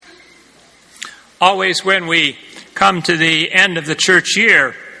Always when we come to the end of the church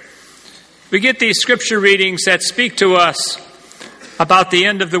year, we get these scripture readings that speak to us about the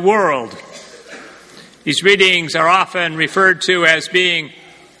end of the world. These readings are often referred to as being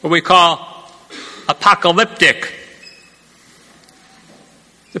what we call apocalyptic.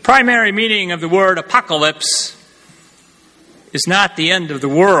 The primary meaning of the word apocalypse is not the end of the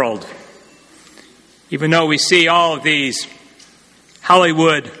world. Even though we see all of these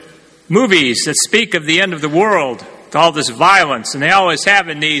Hollywood movies that speak of the end of the world, all this violence, and they always have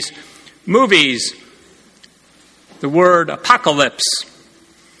in these movies the word apocalypse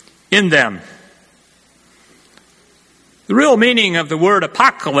in them. The real meaning of the word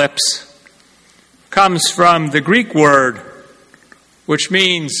apocalypse comes from the Greek word, which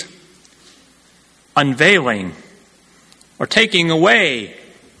means unveiling or taking away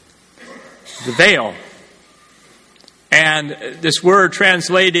the veil. And this word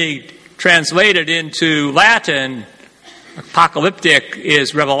translated into Latin, apocalyptic,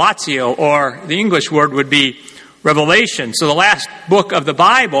 is revelatio, or the English word would be revelation. So the last book of the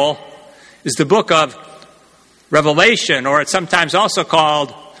Bible is the book of Revelation, or it's sometimes also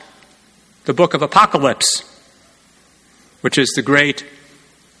called the book of Apocalypse, which is the great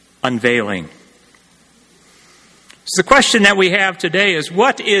unveiling. So the question that we have today is,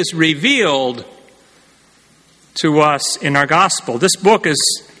 what is revealed to us in our gospel? This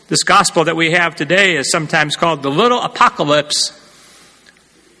gospel that we have today is sometimes called the little apocalypse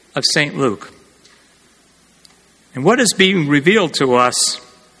of St. Luke. And what is being revealed to us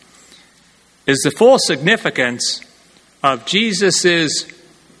is the full significance of Jesus'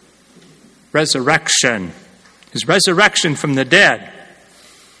 resurrection, his resurrection from the dead.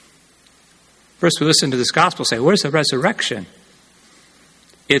 First we listen to this gospel, say, where's the resurrection?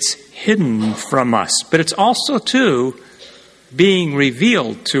 It's hidden from us, but it's also, too, being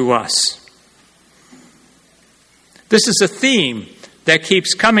revealed to us. This is a theme that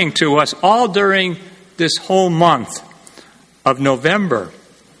keeps coming to us all during this whole month of November,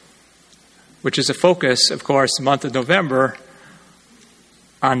 which is a focus, of course, the month of November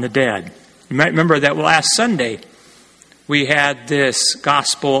on the dead. You might remember that last Sunday we had this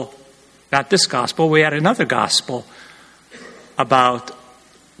gospel, not this gospel, we had another gospel about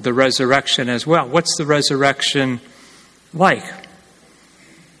the resurrection as well. What's the resurrection like?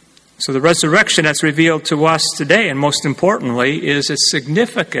 So the resurrection that's revealed to us today, and most importantly, is its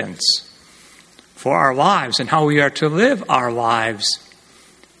significance for our lives and how we are to live our lives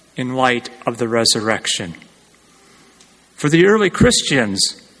in light of the resurrection. For the early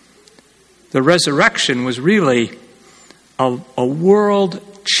Christians, the resurrection was really a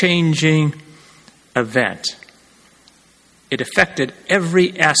world-changing event. It affected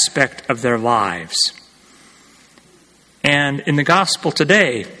every aspect of their lives. And in the gospel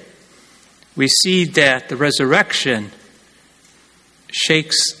today, we see that the resurrection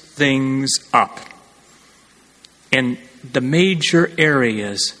shakes things up in the major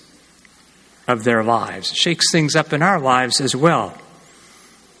areas of their lives. It shakes things up in our lives as well.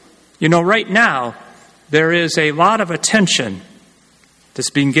 You know, right now, there is a lot of attention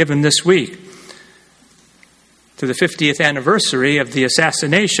that's being given this week to the 50th anniversary of the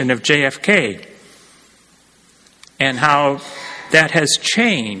assassination of JFK and how that has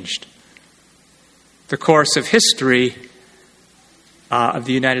changed the course of history of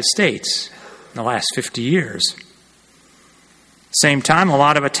the United States in the last 50 years. Same time, a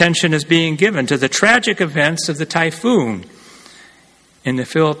lot of attention is being given to the tragic events of the typhoon in the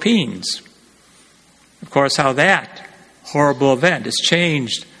Philippines. Of course, how that horrible event has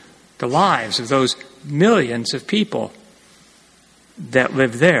changed the lives of those millions of people that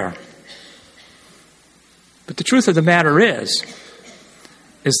live there. But the truth of the matter is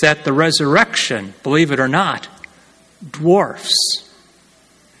that the resurrection, believe it or not, dwarfs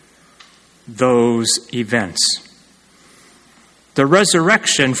those events. The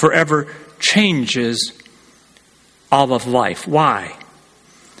resurrection forever changes all of life. Why?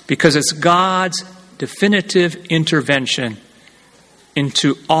 Because it's God's definitive intervention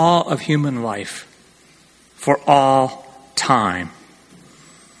into all of human life for all time.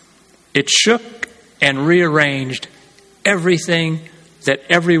 It shook and rearranged everything that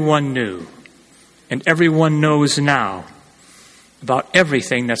everyone knew and everyone knows now about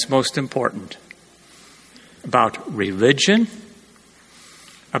everything that's most important. About religion,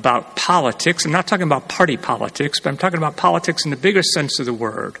 about politics. I'm not talking about party politics, but I'm talking about politics in the bigger sense of the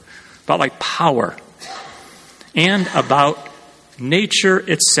word. About like power. And about nature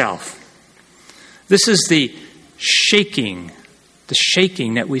itself. This is the shaking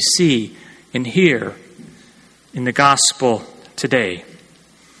that we see and hear in the gospel today.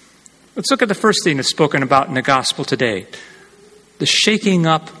 Let's look at the first thing that's spoken about in the gospel today. The shaking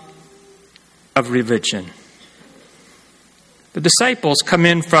up of religion. The disciples come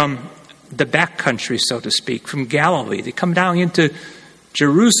in from the backcountry, so to speak, from Galilee. They come down into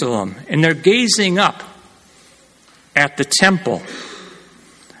Jerusalem, and they're gazing up at the temple.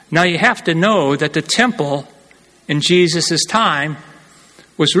 Now you have to know that the temple in Jesus' time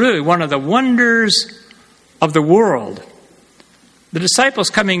was really one of the wonders of the world. The disciples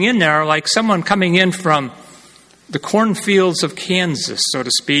coming in there are like someone coming in from the cornfields of Kansas, so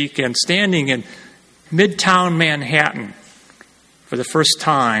to speak, and standing in Midtown Manhattan for the first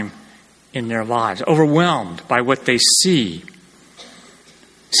time in their lives, overwhelmed by what they see.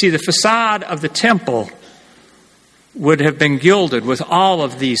 See, the facade of the temple would have been gilded with all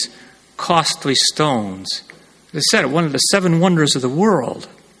of these costly stones. As I said, one of the 7 wonders of the world.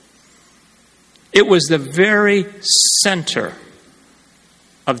 It was the very center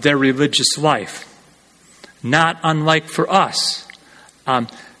of their religious life. Not unlike for us,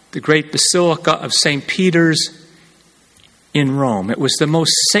 the great Basilica of St. Peter's in Rome. It was the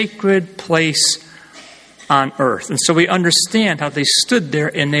most sacred place on earth. And so we understand how they stood there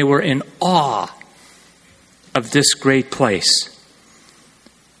and they were in awe of this great place.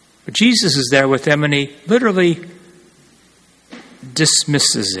 But Jesus is there with them and he literally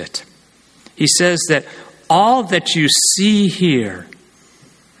dismisses it. He says that all that you see here,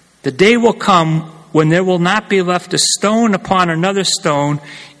 the day will come when there will not be left a stone upon another stone.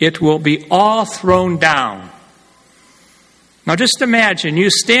 It will be all thrown down. Now just imagine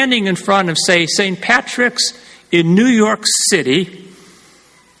you standing in front of, say, St. Patrick's in New York City,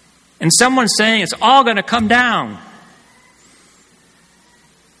 and someone saying it's all going to come down.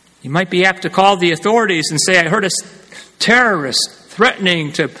 You might be apt to call the authorities and say, I heard a terrorist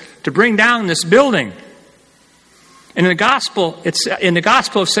threatening to bring down this building. And in the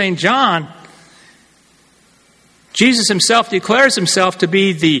gospel of St. John, Jesus himself declares himself to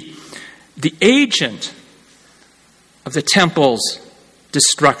be the agent of the temple's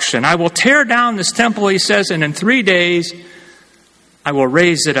destruction. I will tear down this temple, he says, and in 3 days I will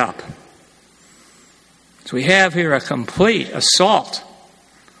raise it up. So we have here a complete assault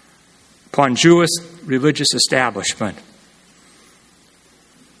upon Jewish religious establishment.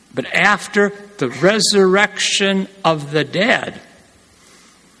 But after the resurrection of the dead,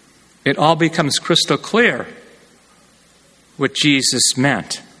 it all becomes crystal clear what Jesus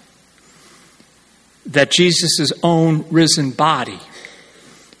meant. That Jesus' own risen body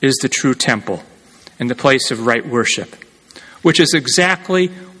is the true temple and the place of right worship, which is exactly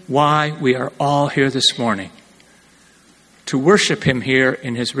why we are all here this morning, to worship him here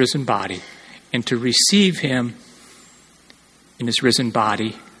in his risen body and to receive him in his risen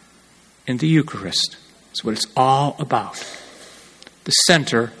body in the Eucharist. That's what it's all about. The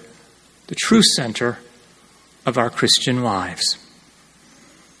center, the true center of our Christian lives.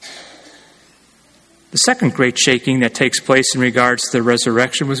 The second great shaking that takes place in regards to the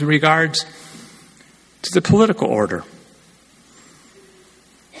resurrection was in regards to the political order.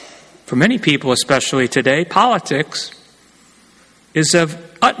 For many people, especially today, politics is of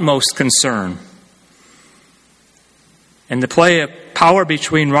utmost concern. And the play of power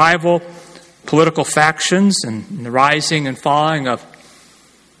between rival political factions and the rising and falling of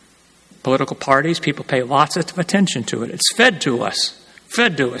political parties, people pay lots of attention to it. It's fed to us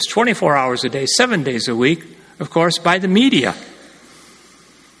 24 hours a day, 7 days a week, of course, by the media.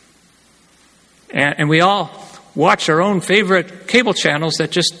 And we all watch our own favorite cable channels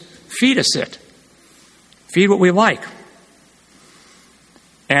that just feed us it. Feed what we like.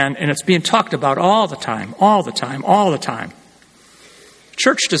 And it's being talked about all the time.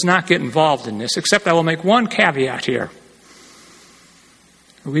 Church does not get involved in this, except I will make one caveat here.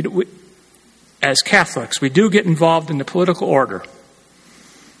 We, as Catholics, we do get involved in the political order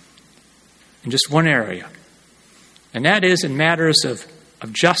in just one area, and that is in matters of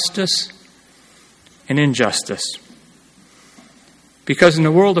justice and injustice. Because in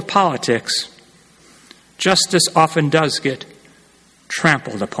the world of politics, justice often does get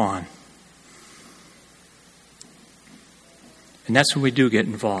trampled upon. And that's when we do get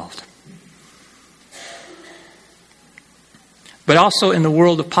involved. But also in the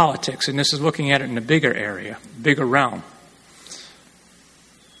world of politics, and this is looking at it in a bigger area, bigger realm.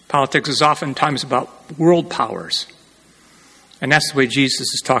 Politics is oftentimes about world powers. And that's the way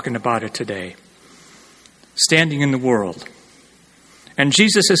Jesus is talking about it today. Standing in the world. And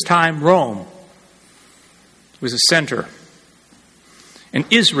Jesus' time, Rome was a center. And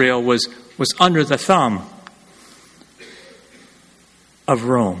Israel was under the thumb of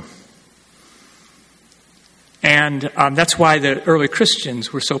Rome. And that's why the early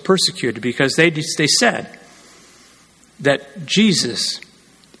Christians were so persecuted, because they said that Jesus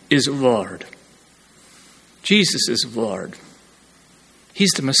is Lord. Jesus is Lord.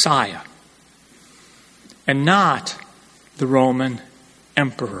 He's the Messiah, and not the Roman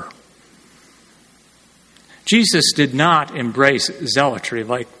emperor. Jesus did not embrace zealotry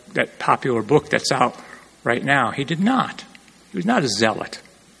like that popular book that's out right now. He did not. He was not a zealot.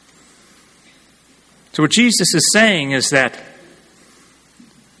 So what Jesus is saying is that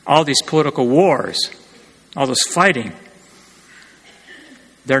all these political wars, all this fighting,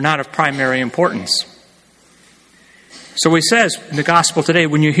 they're not of primary importance. So he says in the gospel today,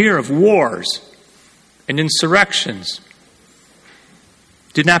 when you hear of wars and insurrections,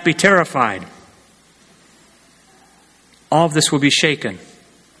 do not be terrified. All of this will be shaken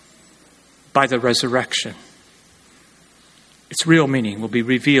by the resurrection. Its real meaning will be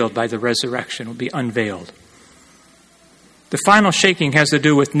revealed by the resurrection, will be unveiled. The final shaking has to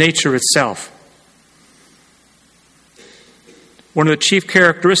do with nature itself. One of the chief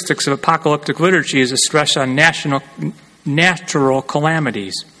characteristics of apocalyptic liturgy is a stress on natural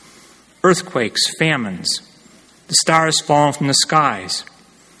calamities, earthquakes, famines, the stars falling from the skies.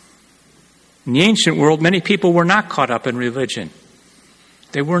 In the ancient world, many people were not caught up in religion.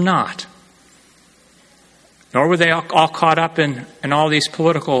 They were not. Nor were they all caught up in all these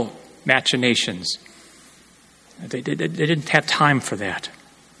political machinations. They didn't have time for that.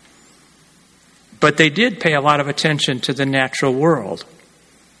 But they did pay a lot of attention to the natural world.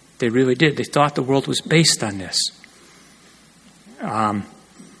 They really did. They thought the world was based on this.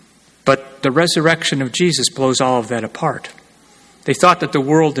 But the resurrection of Jesus blows all of that apart. They thought that the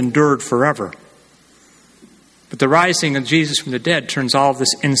world endured forever. But the rising of Jesus from the dead turns all of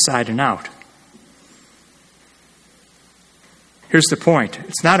this inside and out. Here's the point.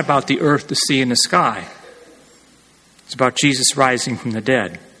 It's not about the earth, the sea, and the sky. It's about Jesus rising from the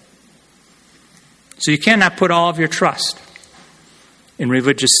dead. So you cannot put all of your trust in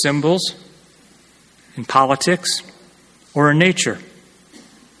religious symbols, in politics, or in nature.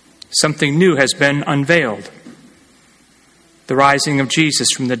 Something new has been unveiled. The rising of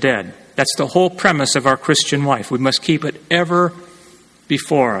Jesus from the dead. That's the whole premise of our Christian life. We must keep it ever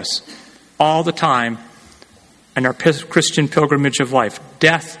before us, all the time, in our Christian pilgrimage of life.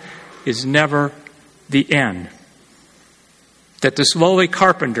 Death is never the end. That this lowly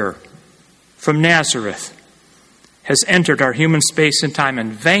carpenter from Nazareth has entered our human space and time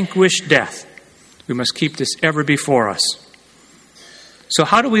and vanquished death. We must keep this ever before us. So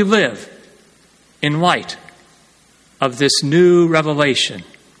how do we live in light of this new revelation?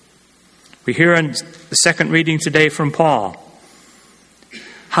 We hear in the second reading today from Paul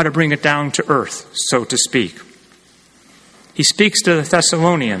how to bring it down to earth, so to speak. He speaks to the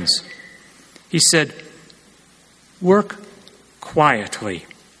Thessalonians. He said, work quietly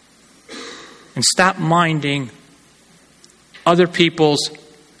and stop minding other people's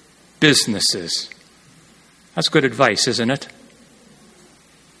businesses. That's good advice, isn't it?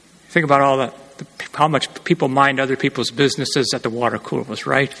 Think about how much people mind other people's businesses at the water coolers,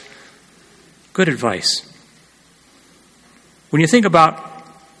 right? Good advice. When you think about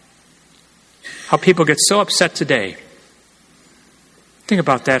how people get so upset today, think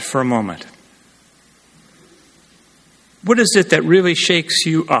about that for a moment. What is it that really shakes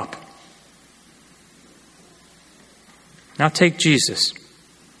you up? Now take Jesus,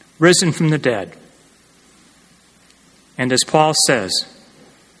 risen from the dead. And as Paul says,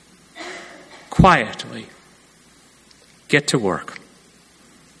 quietly get to work.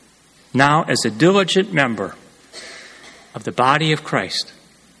 Now as a diligent member of the body of Christ,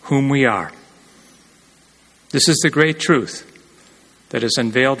 whom we are. This is the great truth that is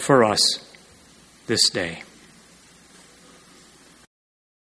unveiled for us this day.